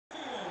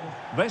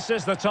This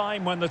is the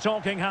time when the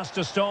talking has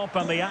to stop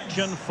and the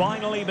action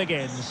finally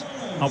begins.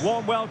 A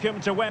warm welcome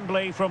to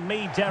Wembley from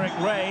me, Derek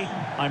Ray.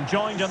 I'm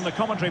joined in the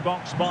commentary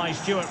box by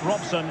Stuart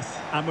Robson,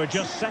 and we're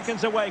just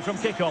seconds away from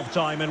kick-off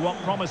time in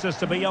what promises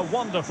to be a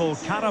wonderful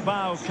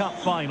Carabao Cup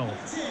final.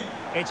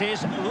 It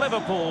is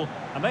Liverpool,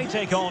 and they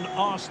take on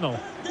Arsenal.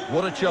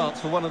 What a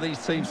chance for one of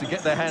these teams to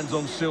get their hands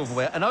on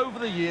silverware. And over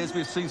the years,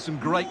 we've seen some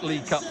great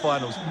League Cup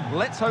finals.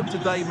 Let's hope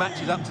today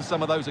matches up to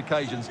some of those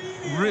occasions.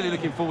 Really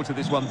looking forward to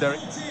this one, Derek.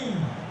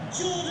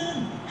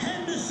 Jordan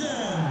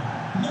Henderson.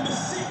 Number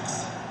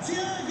 6,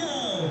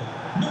 Thiago.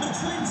 Number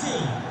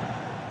 20,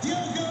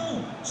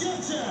 Diogo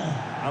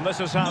Jota. And this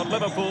is how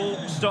Liverpool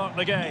start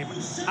the game.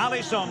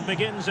 Alisson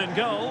begins in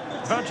goal.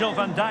 Virgil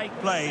van Dijk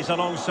plays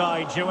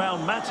alongside Joel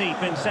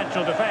Matip in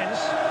central defence.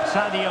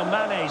 Sadio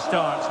Mane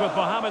starts with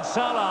Mohamed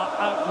Salah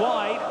out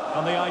wide.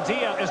 And the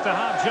idea is to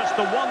have just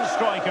the one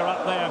striker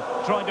up there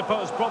trying to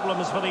pose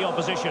problems for the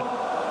opposition.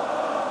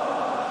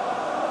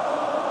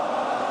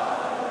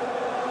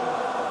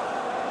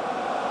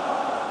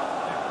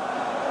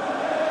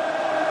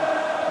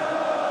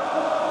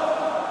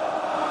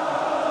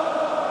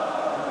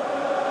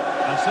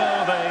 So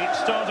the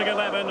starting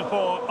 11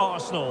 for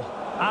Arsenal.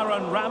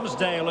 Aaron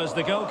Ramsdale is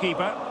the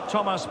goalkeeper.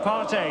 Thomas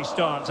Partey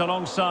starts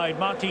alongside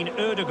Martin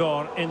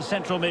Ødegaard in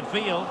central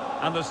midfield.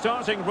 And the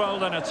starting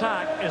role in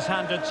attack is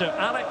handed to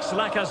Alex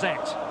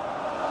Lacazette.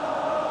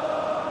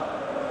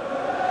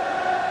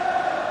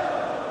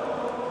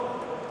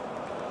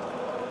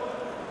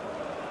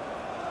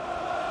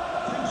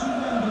 Thank you,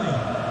 Wembley.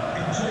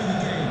 Enjoy the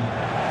game.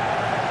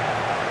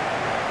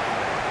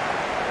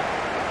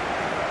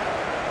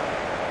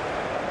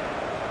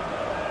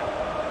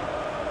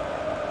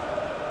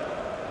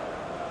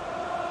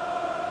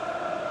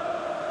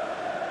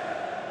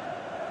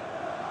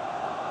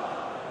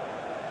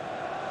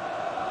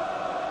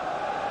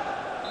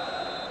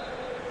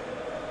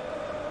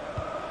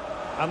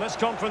 And this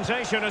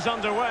confrontation is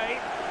underway.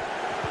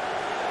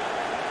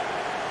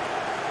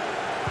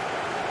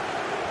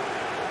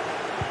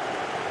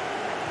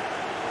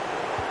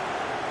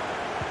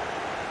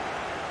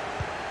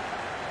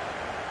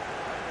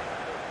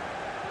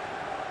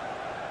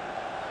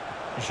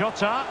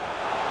 Jota.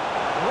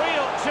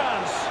 Real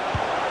chance.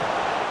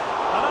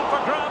 And up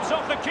for grabs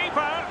off the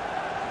keeper.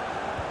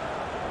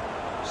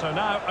 So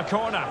now a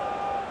corner.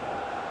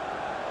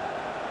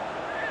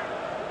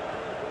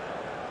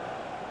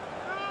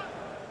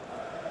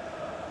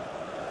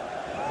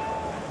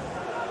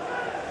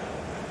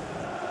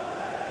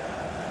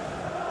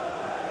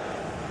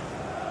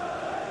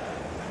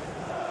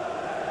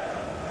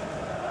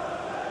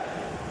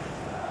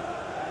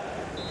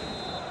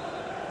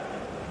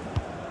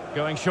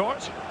 Going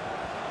short.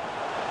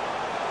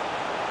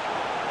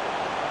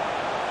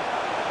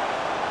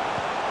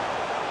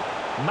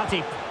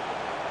 Matip.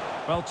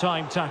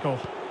 Well-timed tackle.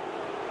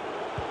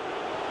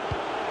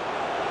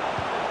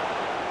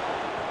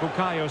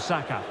 Bukayo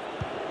Saka.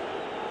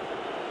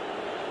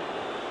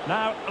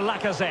 Now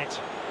Lacazette.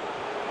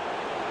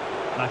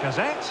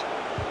 Lacazette.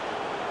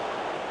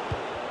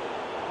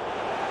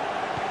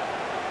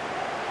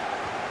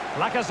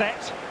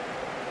 Lacazette.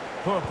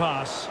 Poor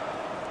pass.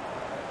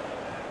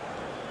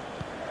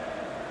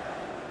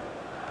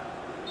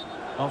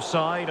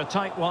 Offside, a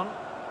tight one.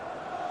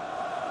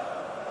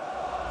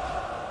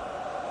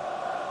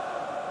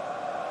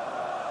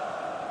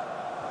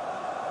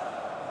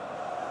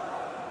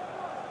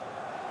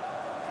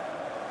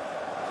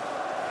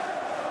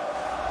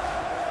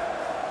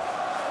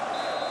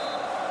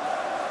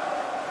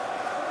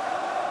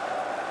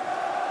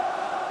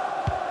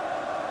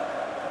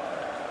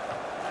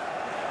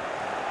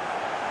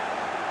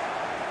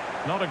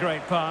 Not a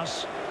great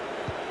pass.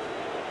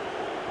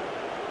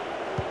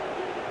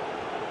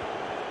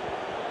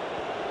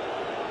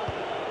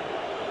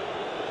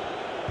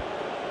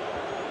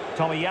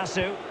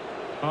 Tomiyasu.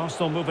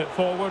 Arsenal move it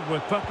forward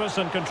with purpose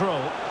and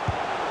control.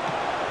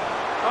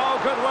 Oh,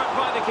 good work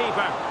by the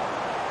keeper.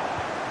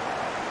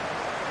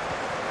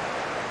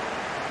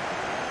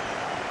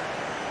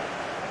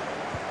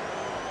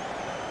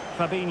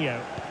 Fabinho.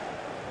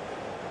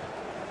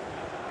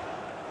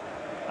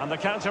 And the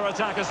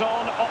counter-attack is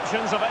on.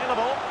 Options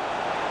available.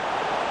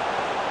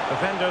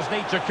 Defenders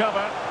need to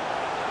cover.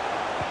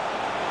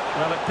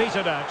 Well, it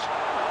petered out.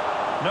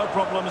 No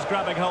problems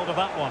grabbing hold of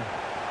that one.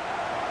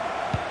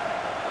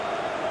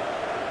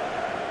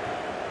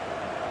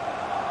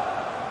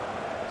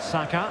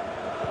 Saka.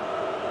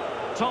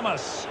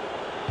 Thomas.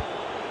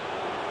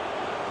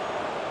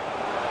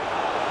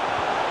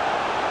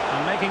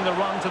 And making the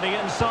run to the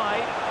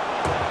inside.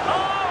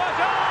 Oh, a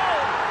goal!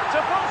 To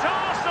put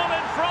Arsenal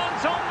in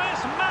front on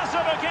this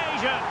massive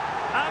occasion.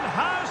 And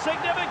how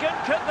significant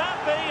could that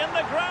be in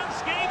the grand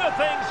scheme of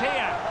things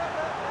here?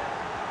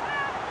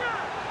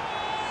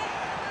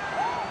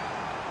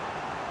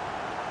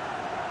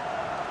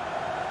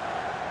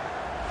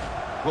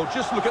 Well,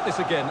 just look at this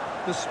again.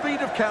 The speed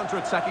of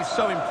counter-attack is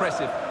so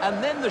impressive,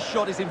 and then the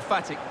shot is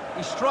emphatic.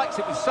 He strikes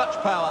it with such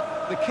power,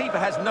 the keeper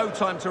has no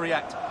time to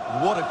react.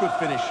 What a good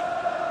finish.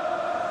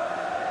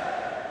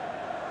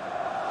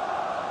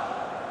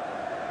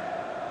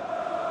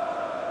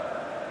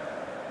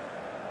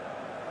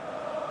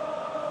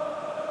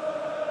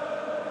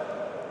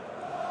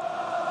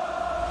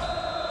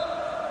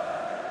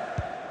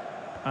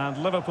 And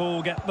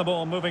Liverpool get the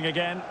ball moving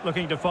again,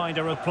 looking to find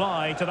a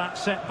reply to that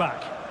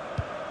setback.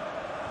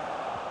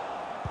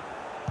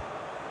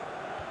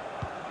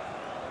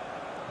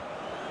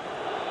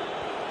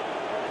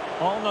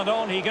 On and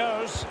on he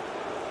goes.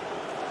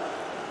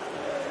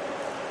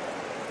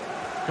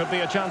 Could be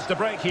a chance to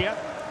break here.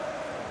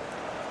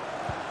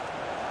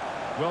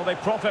 Will they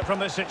profit from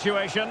this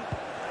situation?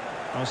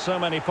 Well, so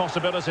many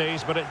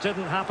possibilities, but it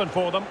didn't happen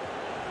for them.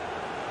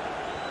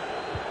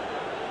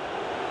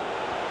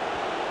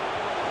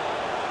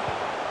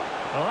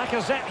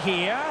 Lacazette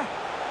here.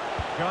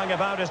 Going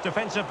about his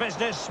defensive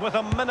business with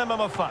a minimum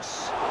of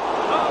fuss.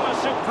 Oh, a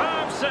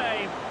superb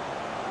save.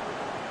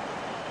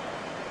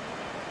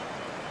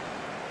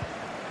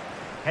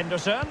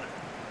 Henderson.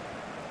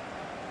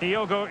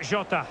 Diogo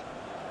Jota.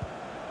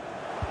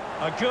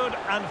 A good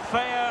and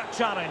fair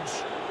challenge.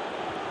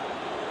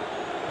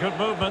 Good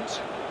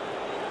movement.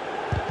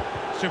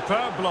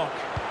 Superb block.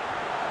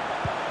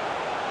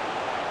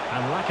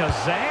 And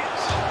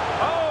Lacazette.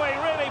 Oh, he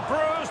really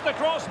bruised the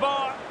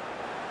crossbar.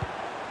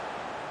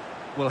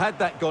 Well, had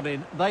that gone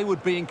in, they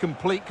would be in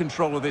complete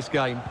control of this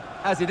game.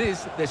 As it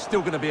is, they're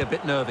still going to be a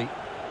bit nervy.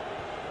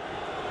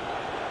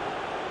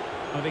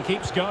 And he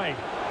keeps going.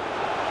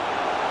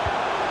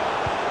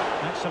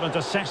 Excellent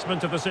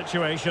assessment of the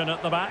situation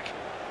at the back.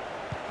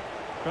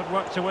 Good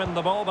work to win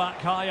the ball back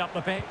high up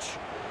the pitch.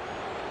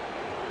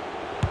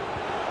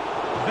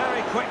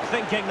 Very quick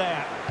thinking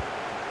there.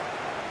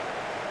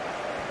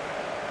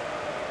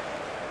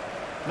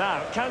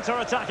 Now,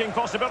 counter-attacking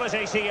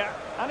possibilities here.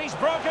 And he's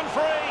broken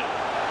free.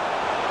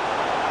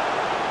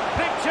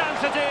 Big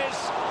chance it is.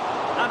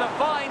 And a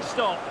fine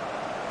stop.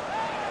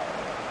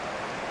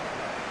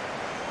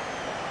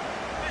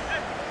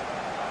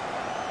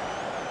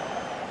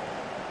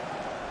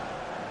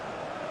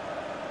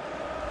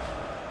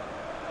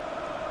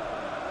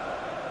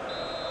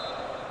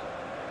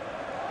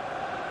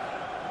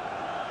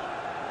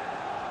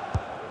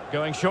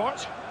 Going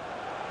short.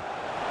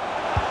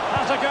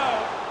 Has a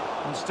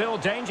go. And still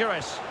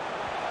dangerous.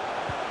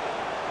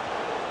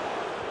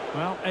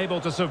 Well, able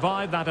to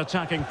survive that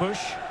attacking push.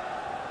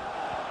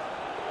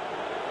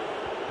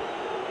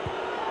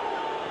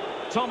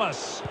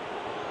 Thomas.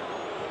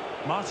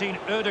 Martin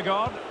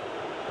Ødegaard.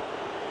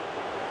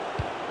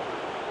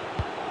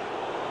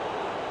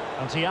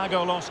 And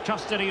Thiago lost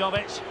custody of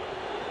it.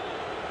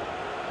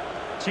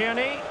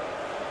 Tierney.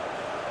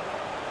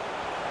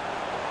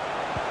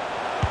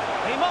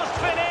 He must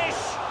finish!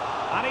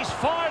 And he's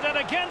fired it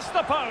against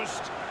the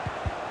post.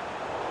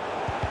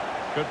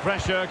 Good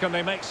pressure. Can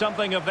they make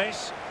something of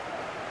this?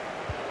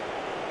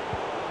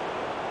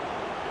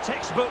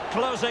 Textbook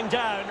closing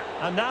down.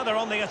 And now they're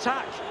on the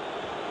attack.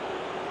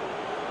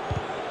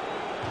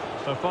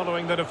 So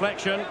following the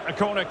deflection, a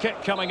corner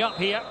kick coming up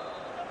here.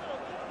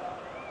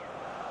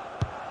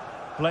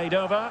 Played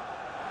over.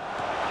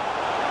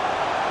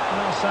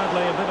 Well,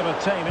 sadly, a bit of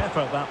a tame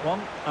effort, that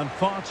one. And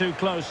far too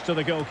close to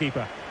the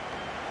goalkeeper.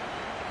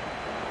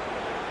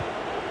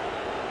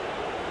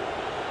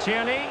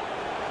 Tierney.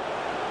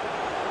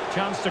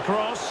 Chance to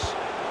cross.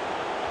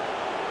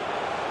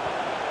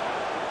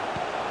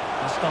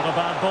 That's not a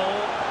bad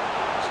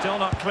ball. Still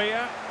not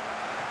clear.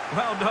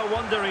 Well, no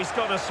wonder he's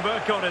got a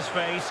smirk on his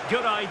face.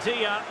 Good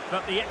idea,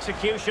 but the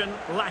execution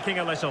lacking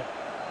a little.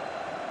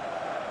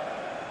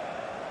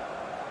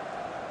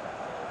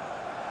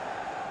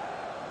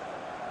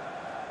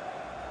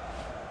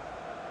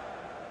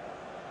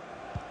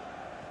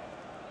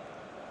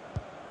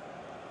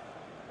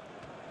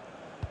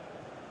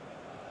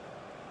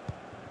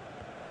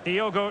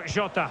 Diogo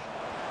Jota.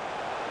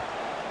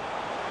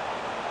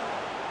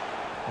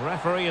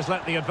 Referee has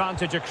let the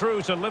advantage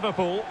accrue to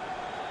Liverpool.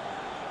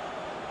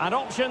 And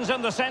options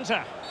in the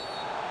centre.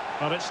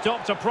 But it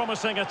stopped a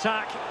promising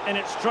attack in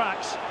its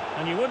tracks.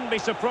 And you wouldn't be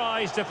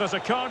surprised if there's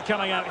a card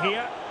coming out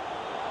here.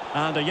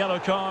 And a yellow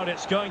card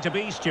it's going to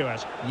be,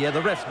 Stuart. Yeah,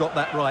 the ref's got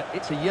that right.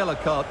 It's a yellow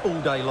card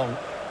all day long.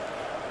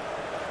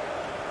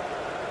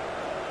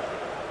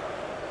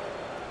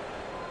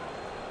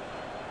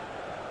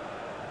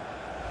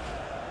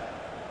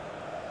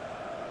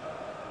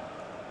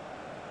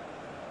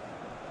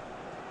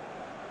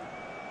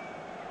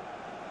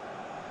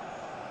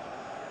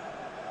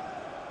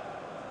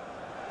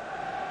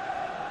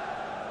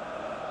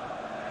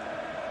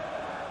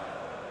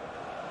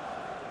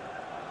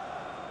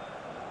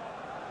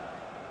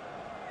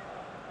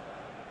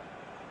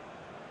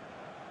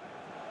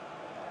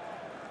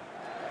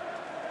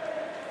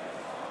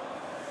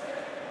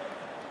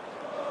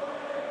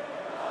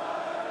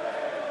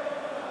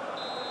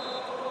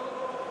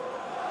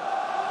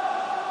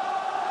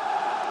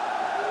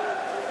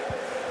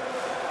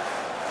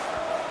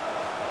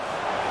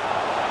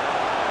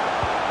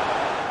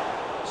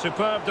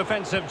 Superb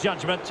defensive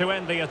judgment to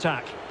end the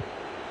attack.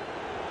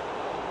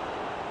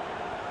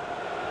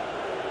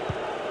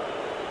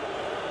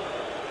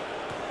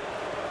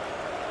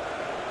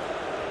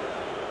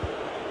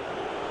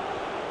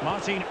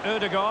 Martin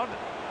Ødegaard.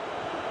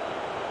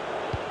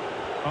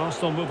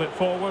 Arsenal move it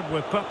forward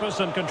with purpose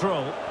and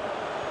control.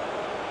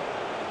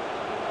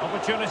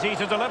 Opportunity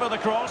to deliver the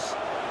cross.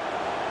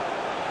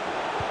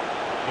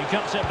 He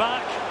cuts it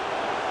back.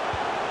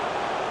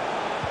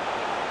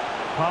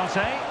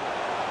 Partey.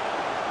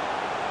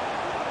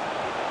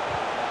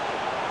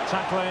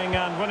 Tackling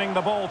and winning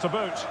the ball to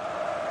boot.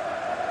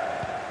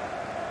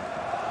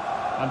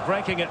 And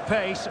breaking at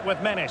pace with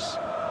menace.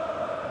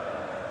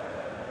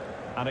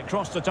 And it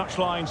crossed the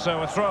touchline,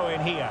 so a throw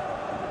in here.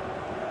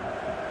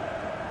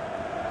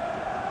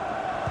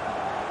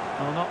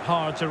 Well, not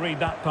hard to read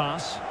that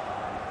pass.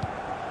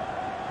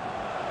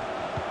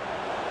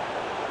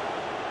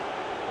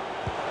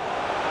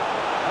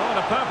 Oh, and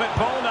a perfect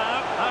ball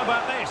now. How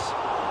about this?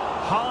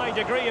 High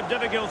degree of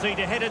difficulty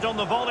to hit it on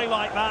the volley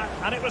like that,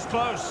 and it was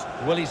close.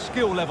 Well, his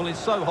skill level is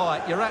so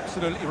high. You're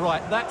absolutely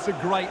right. That's a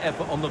great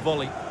effort on the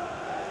volley.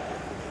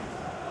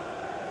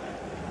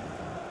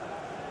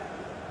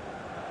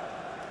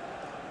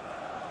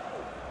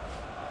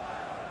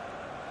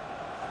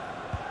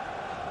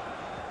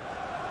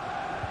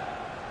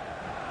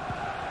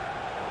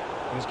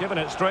 He's given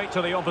it straight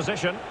to the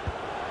opposition.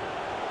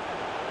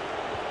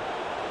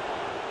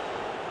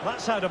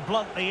 That's how to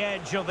blunt the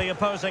edge of the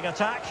opposing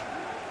attack.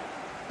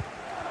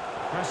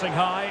 Pressing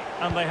high,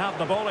 and they have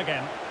the ball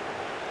again.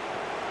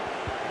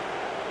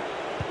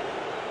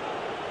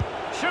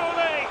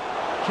 Surely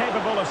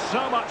capable of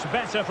so much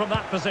better from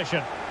that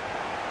position.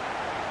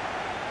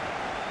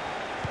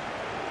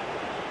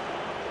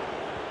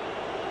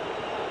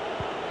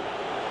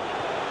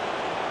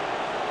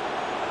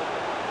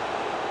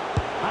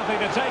 Happy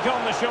to take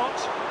on the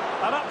shot.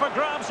 And up for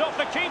grabs off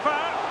the keeper.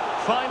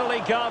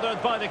 Finally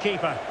gathered by the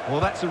keeper. Well,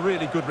 that's a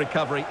really good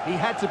recovery. He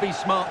had to be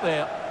smart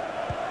there.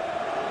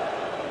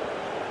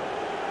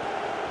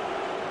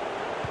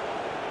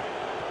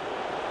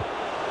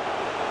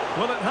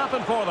 Will it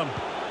happen for them?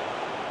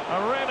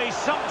 A really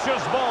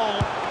sumptuous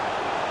ball.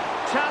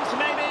 Chance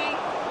maybe.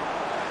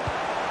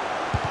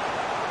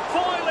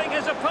 Foiling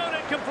his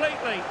opponent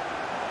completely.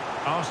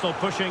 Arsenal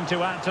pushing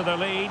to add to the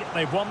lead.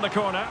 They've won the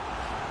corner.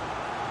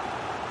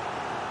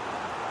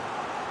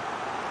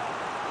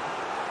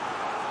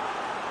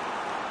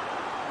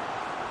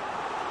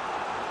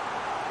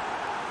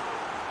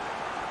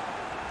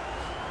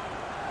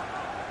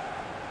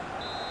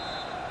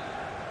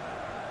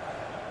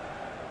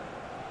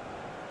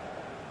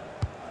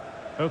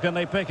 Who can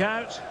they pick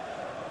out?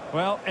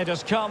 Well, it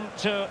has come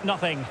to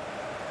nothing.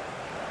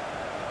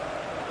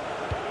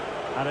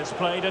 And it's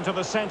played into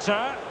the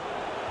centre.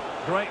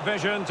 Great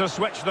vision to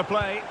switch the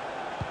play.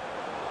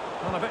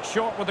 Well, a bit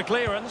short with the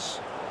clearance.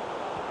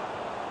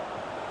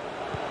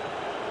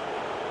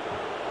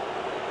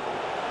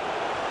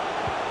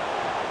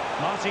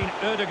 Martin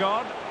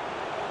Ødegaard.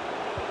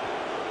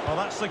 Well,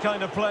 that's the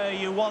kind of play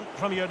you want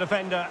from your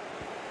defender.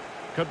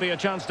 Could be a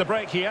chance to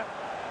break here.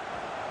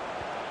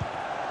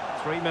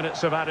 3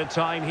 minutes of added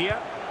time here.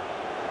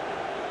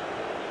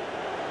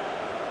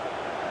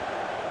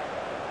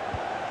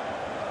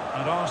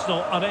 And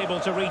Arsenal unable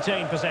to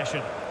retain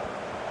possession.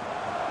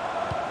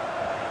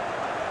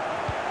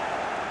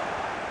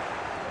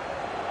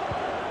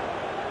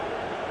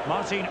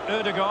 Martin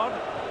Ødegaard.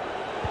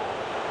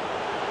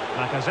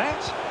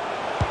 Lacazette.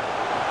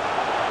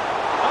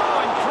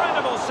 Oh,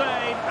 incredible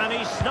save, and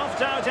he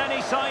snuffed out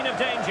any sign of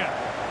danger.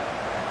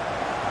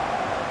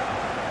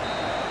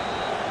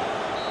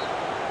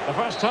 The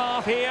first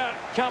half here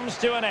comes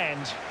to an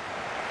end.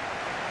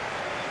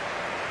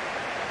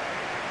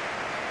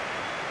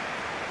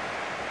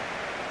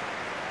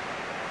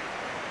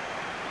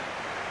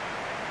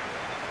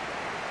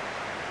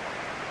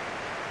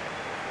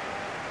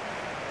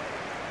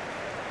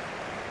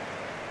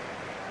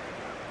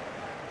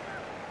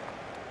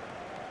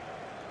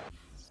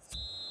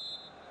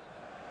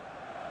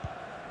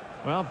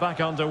 Well, back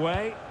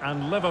underway,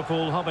 and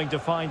Liverpool hoping to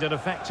find an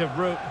effective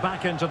route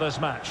back into this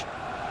match.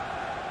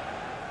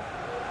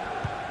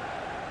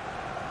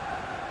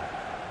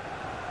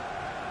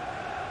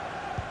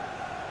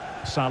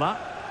 Salah.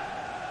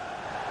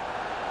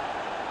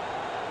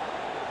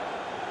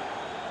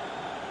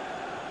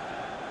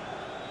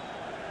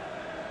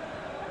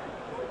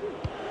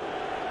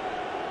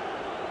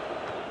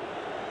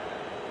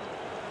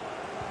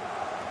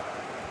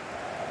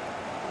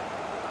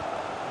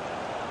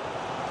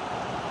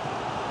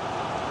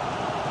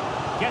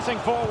 Getting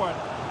forward.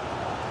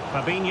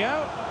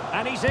 Fabinho,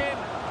 and he's in.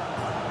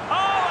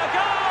 Oh, a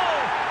goal!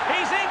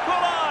 He's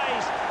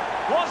equalised!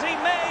 Was he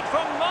made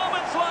from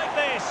moments like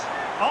this?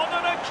 On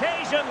an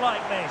occasion like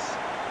this?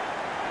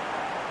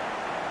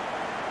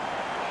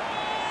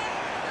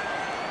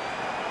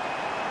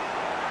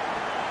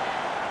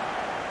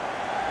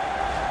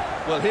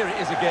 Well, here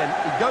it is again.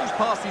 He goes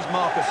past his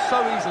marker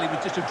so easily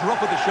with just a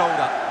drop of the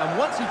shoulder. And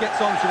once he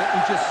gets onto it,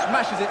 he just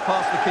smashes it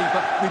past the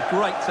keeper with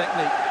great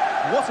technique.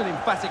 What an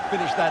emphatic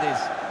finish that is.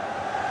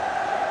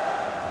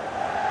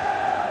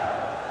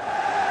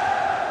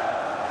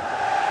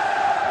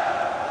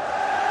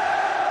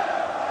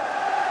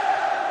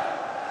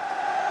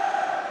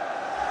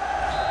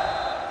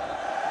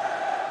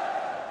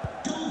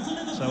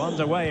 So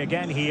underway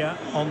again here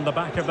on the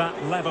back of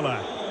that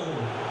leveller.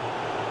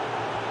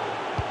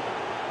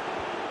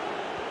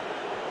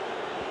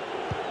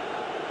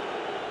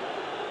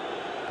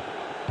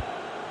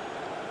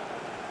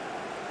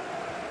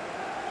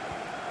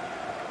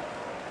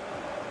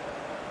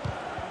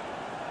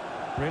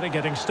 Really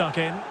getting stuck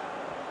in.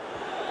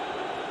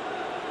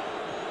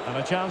 And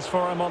a chance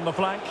for him on the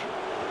flank.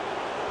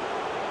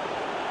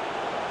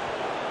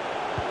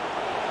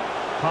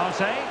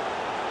 Partey.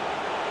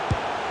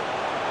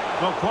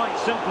 Well, quite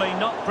simply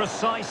not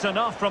precise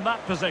enough from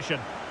that position.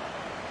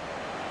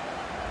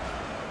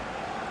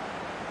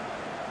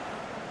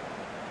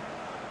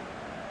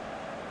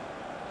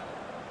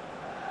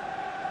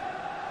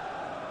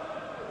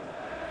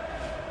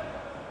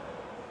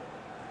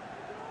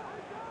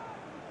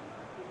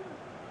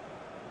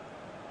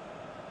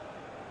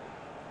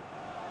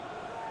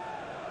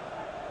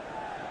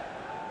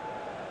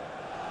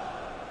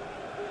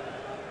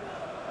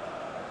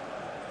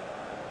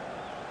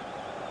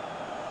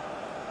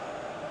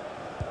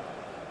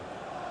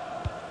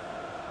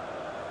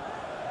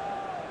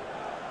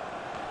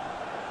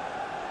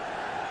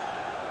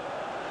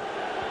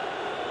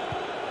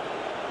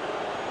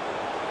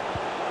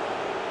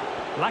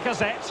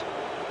 Lacazette.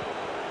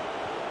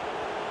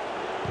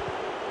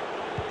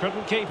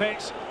 Couldn't keep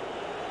it.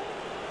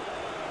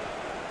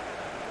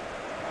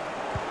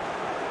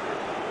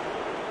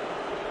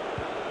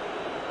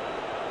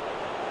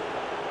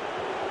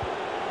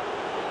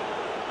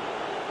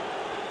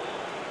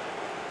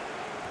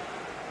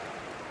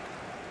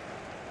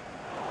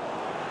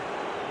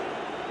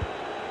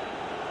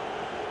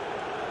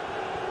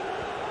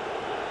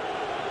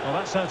 Well,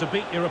 that's how to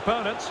beat your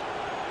opponent.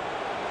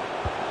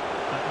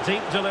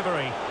 Deep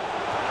delivery.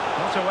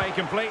 Not away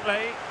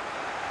completely.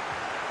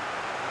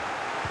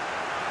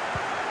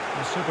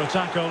 A super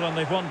tackle and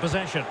they've won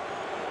possession.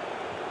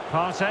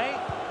 Partey.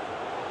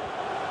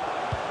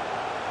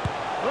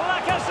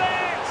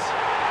 Lacazette!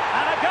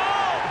 And a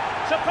goal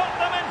to put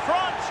them in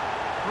front.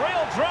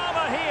 Real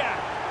drama here.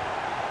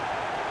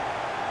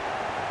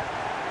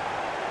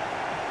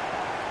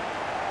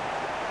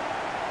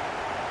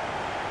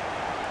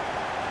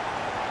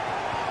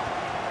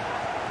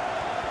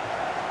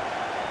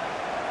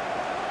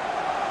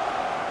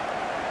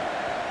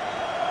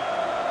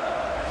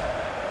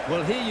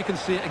 Well, here you can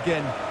see it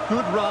again.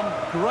 Good run,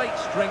 great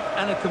strength,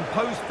 and a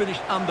composed finish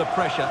under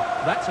pressure.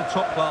 That's a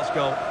top-class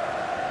goal.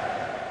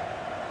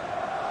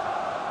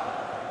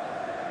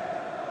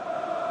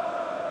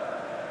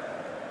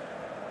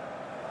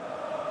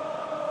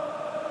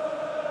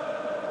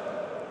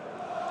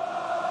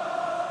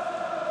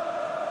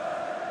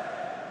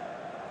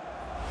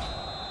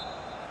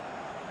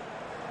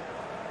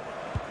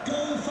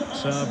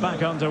 So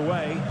back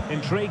underway.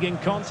 Intriguing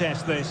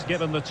contest this,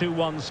 given the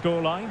 2-1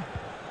 scoreline.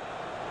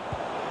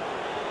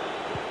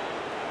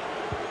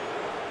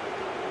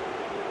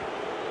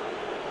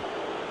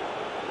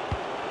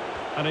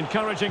 An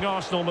encouraging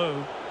Arsenal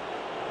move,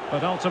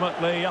 but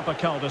ultimately up a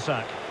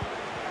cul-de-sac.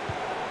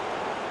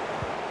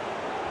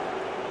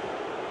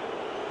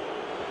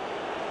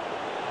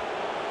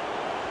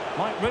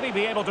 Might really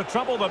be able to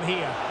trouble them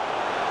here.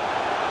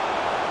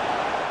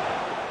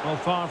 Well,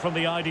 far from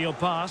the ideal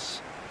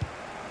pass.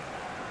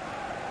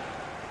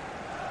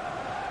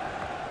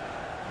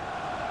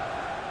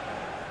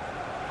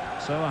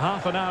 So a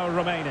half an hour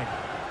remaining.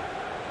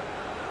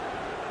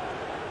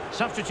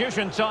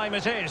 Substitution time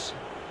it is.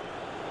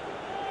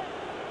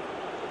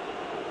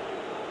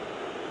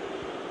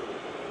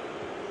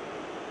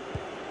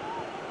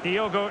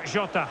 Diogo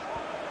Jota.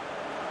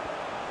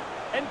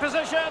 In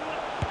position.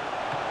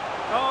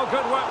 Oh,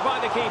 good work by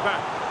the keeper.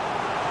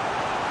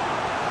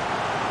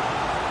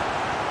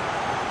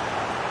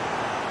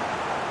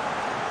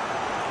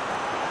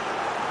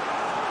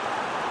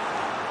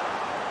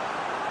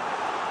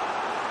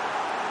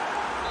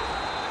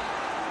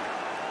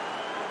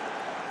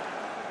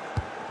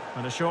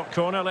 And a short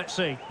corner, let's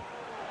see.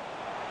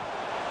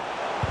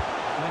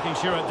 Making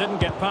sure it didn't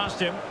get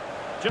past him.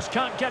 Just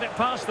can't get it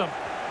past them.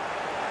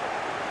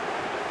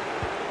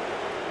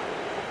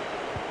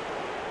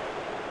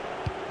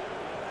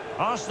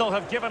 Arsenal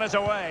have given it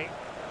away.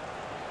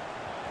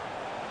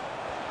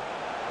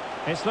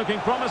 It's looking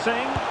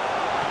promising.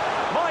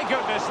 My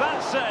goodness,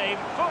 that save.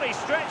 Fully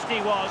stretched he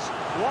was.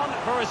 One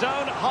for his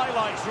own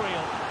highlights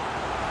reel.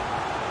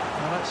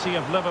 Well, let's see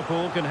if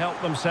Liverpool can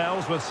help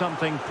themselves with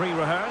something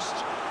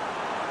pre-rehearsed.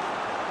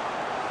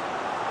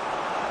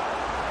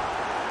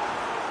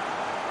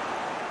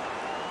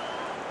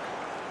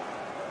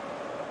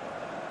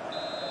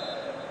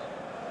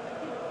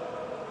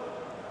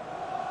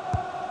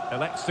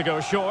 Elects to go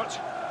short.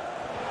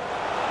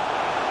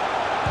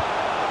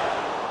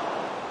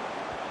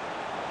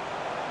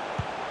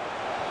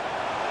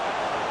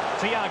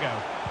 Thiago.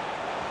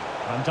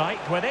 Van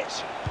Dijk with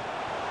it.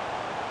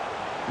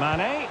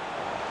 Mane.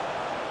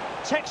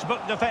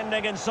 Textbook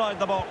defending inside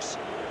the box.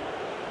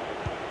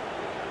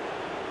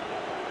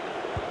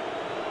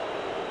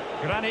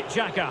 Granit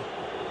Xhaka.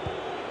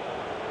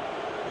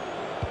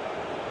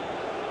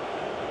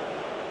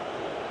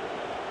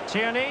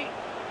 Tierney.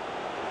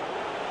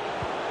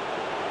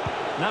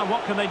 Now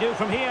what can they do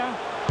from here?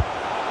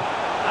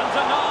 And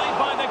denied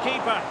by the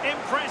keeper.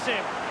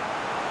 Impressive.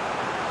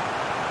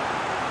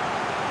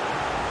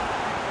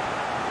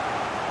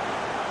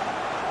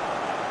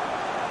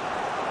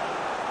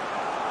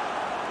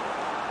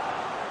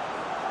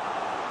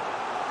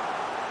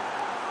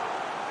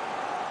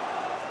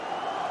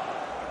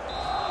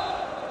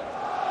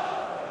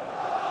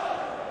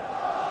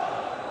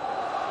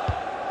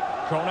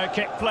 Corner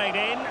kick played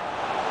in.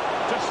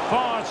 Just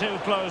far too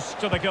close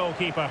to the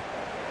goalkeeper.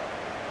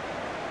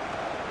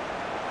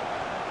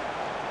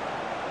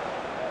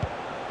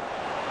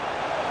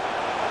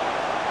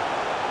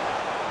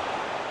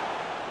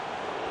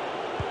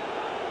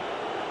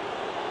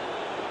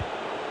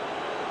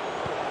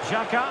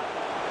 Xhaka.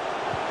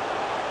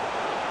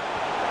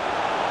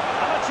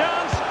 And a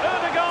chance,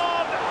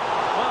 Ødegaard!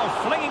 Well,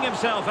 flinging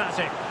himself at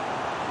it.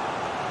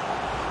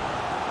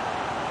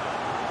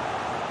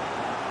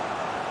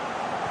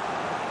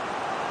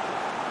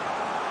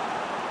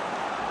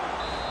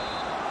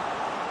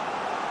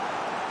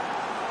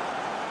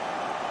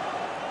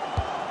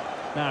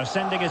 Now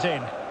sending it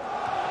in.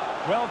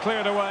 Well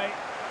cleared away.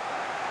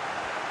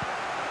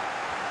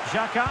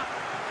 Xhaka.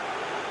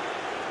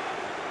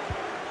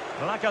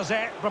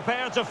 Lacazette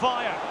prepared to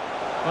fire.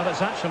 Well,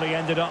 it's actually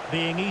ended up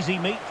being easy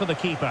meat for the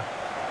keeper.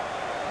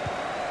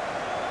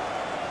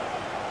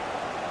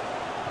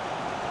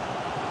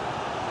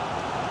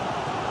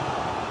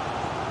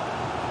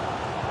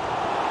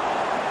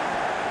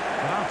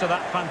 And after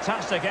that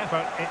fantastic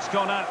effort, it's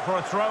gone out for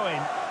a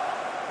throw-in.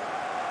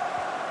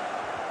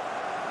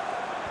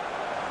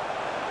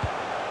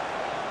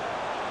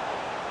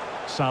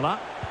 Salah.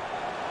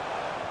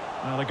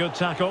 Well, a good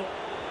tackle.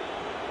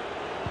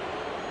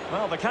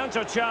 Well, the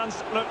counter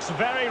chance looks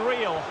very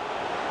real.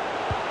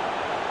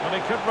 Well, he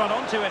could run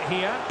onto it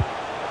here.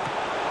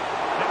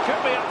 It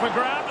could be up for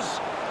grabs.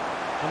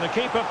 And the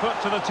keeper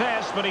put to the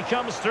test, but he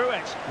comes through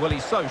it. Well,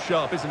 he's so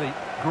sharp, isn't he?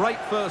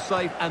 Great first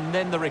save and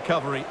then the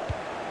recovery.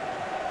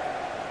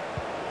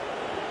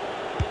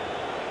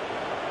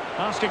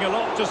 Asking a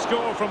lot to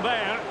score from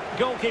there.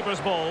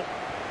 Goalkeeper's ball.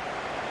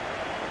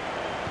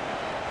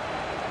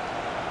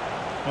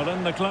 Well,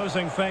 in the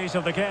closing phase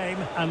of the game,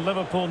 and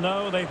Liverpool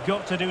know they've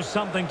got to do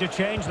something to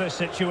change this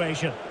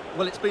situation.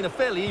 Well, it's been a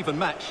fairly even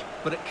match,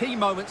 but at key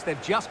moments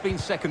they've just been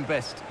second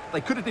best. They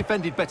could have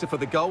defended better for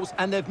the goals,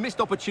 and they've missed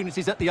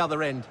opportunities at the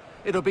other end.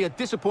 It'll be a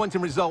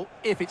disappointing result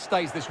if it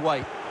stays this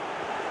way.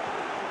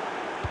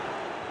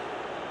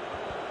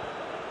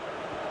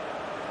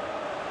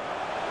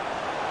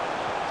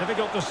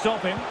 Difficult to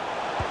stop him.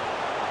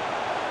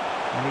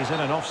 And he's in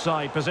an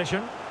offside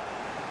position.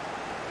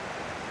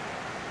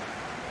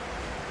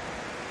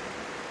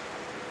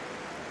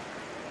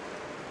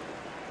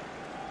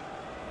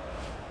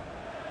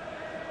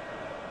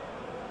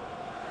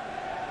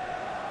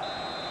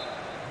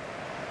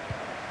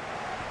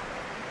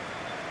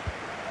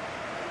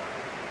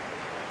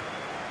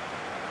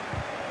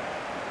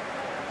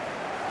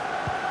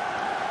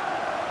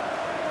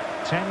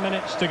 Ten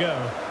minutes to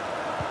go.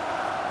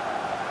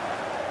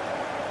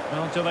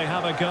 Well, do they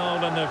have a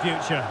goal in the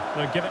future?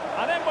 They'll give it.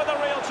 And in with a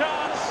real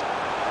chance.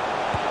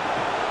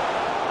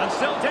 And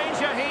still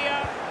danger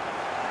here.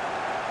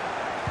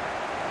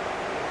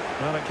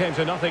 Well, it came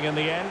to nothing in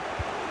the end.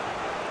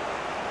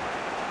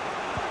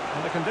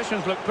 And the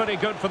conditions look pretty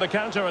good for the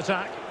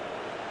counter-attack.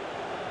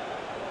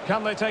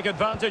 Can they take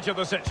advantage of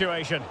the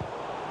situation?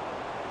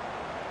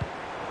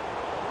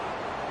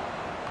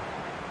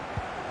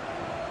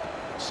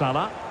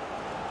 Salah.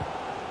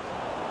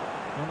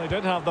 Well, they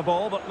did have the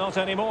ball, but not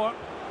anymore.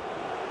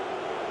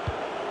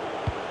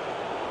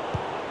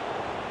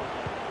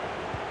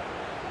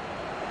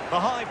 The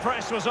high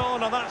press was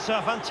on, and that's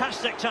a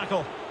fantastic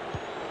tackle.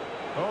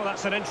 Oh,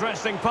 that's an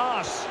interesting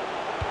pass.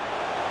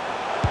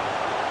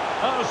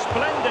 Oh,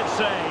 splendid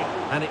save.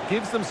 And it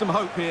gives them some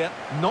hope here.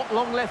 Not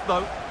long left,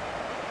 though.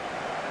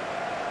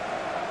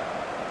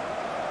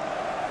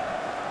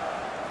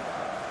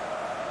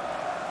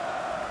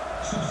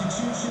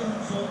 Substitution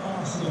for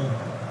Arsenal.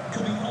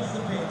 Coming off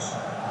the pitch,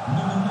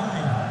 number 9,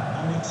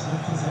 Alex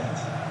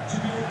Lacazette. To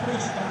be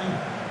replaced by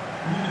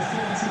number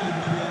 14,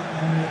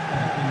 Pierre-Emerick.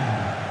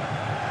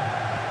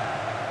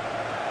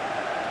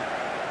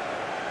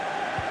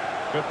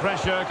 Good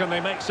pressure. Can they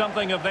make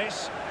something of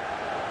this?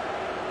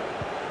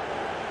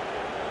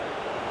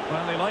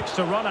 Well, he likes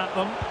to run at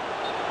them.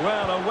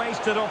 Well, a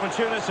wasted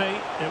opportunity.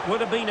 It would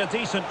have been a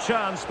decent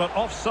chance, but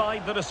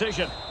offside the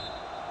decision.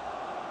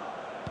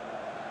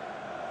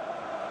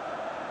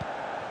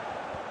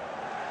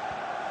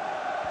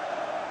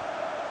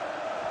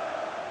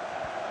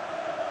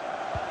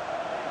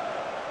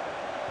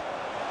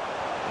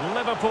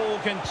 Liverpool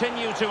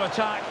continue to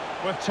attack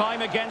with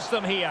time against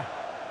them here.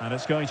 And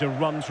it's going to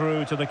run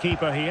through to the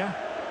keeper here.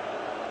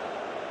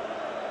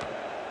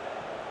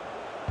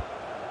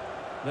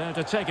 There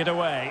to take it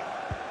away.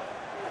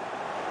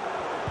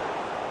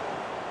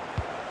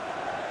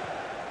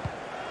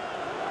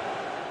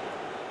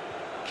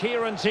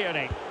 Kieran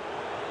Tierney.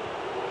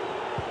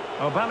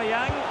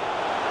 Aubameyang.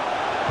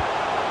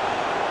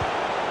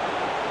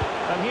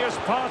 And here's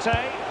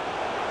Partey.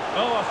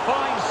 Oh, a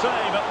fine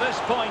save at this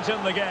point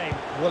in the game.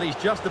 Well, he's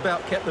just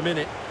about kept them in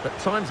it, but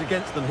time's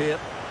against them here.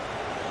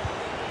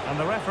 And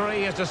the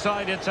referee has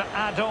decided to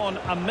add on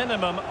a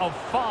minimum of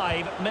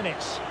 5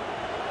 minutes.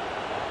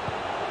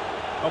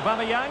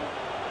 Aubameyang.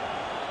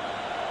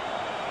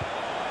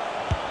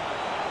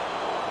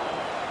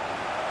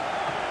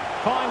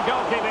 Fine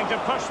goalkeeping to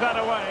push that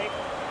away.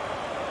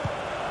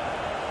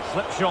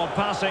 Slipshod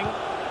passing.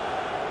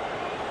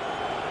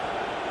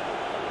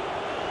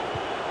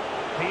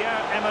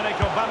 Pierre-Emerick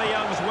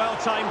Aubameyang's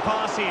well-timed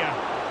pass here.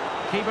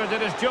 Keeper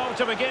did his job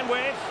to begin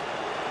with.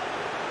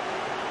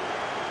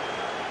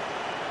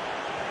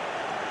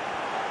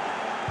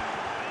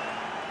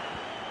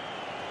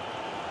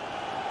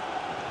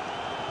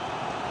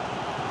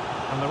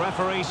 And the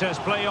referee says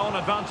play on,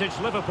 advantage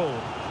Liverpool.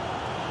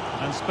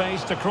 And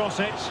space to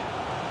cross it.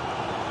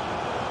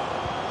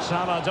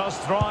 Salah does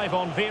thrive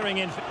on veering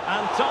in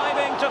and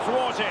diving to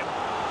thwart him.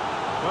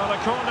 Well, a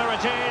corner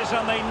it is,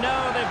 and they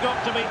know they've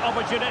got to be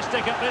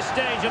opportunistic at this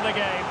stage of the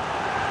game.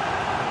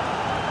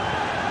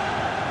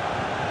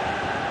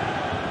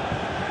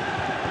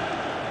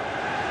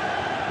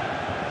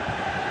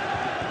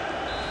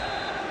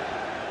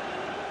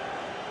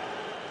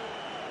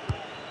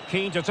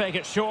 Keen to take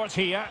it short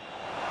here.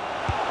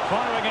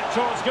 Firing it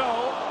towards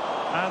goal.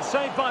 And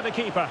saved by the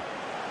keeper.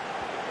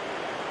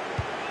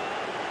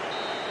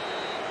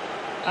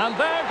 And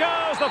there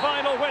goes the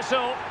final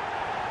whistle.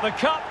 The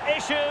cup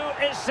issue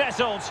is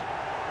settled.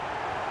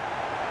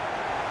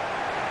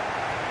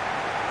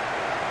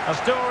 A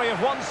story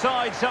of one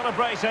side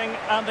celebrating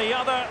and the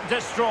other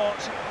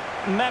distraught.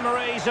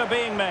 Memories are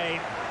being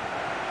made.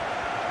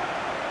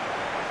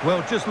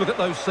 Well, just look at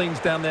those scenes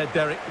down there,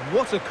 Derek.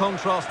 What a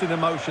contrast in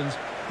emotions.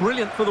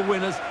 Brilliant for the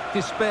winners,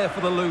 despair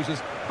for the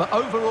losers. But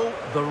overall,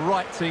 the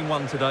right team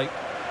won today.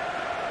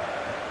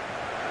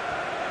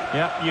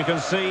 Yeah, you can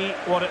see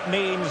what it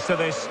means to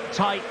this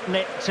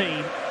tight-knit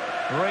team.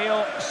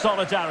 Real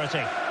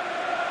solidarity.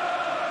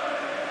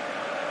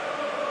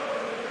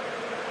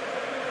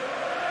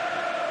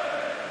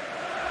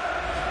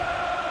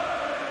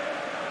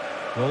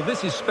 Well,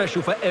 this is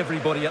special for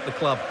everybody at the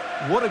club.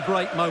 What a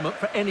great moment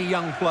for any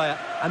young player.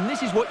 And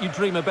this is what you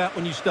dream about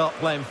when you start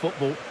playing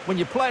football. When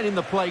you're playing in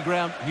the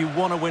playground, you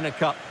want to win a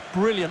cup.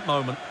 Brilliant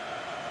moment.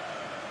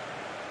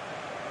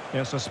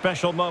 It's a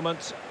special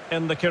moment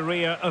in the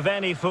career of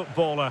any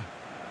footballer.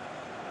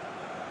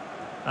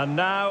 And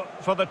now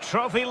for the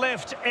trophy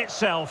lift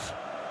itself.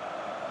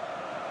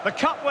 The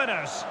cup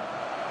winners.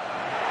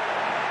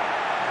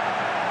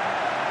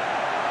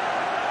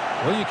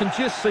 Well, you can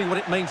just see what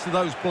it means to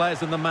those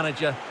players and the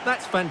manager.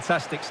 That's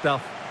fantastic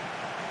stuff.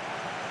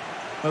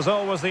 There's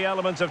always the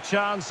element of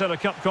chance in a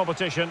cup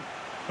competition.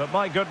 But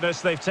my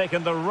goodness, they've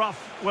taken the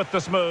rough with the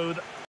smooth.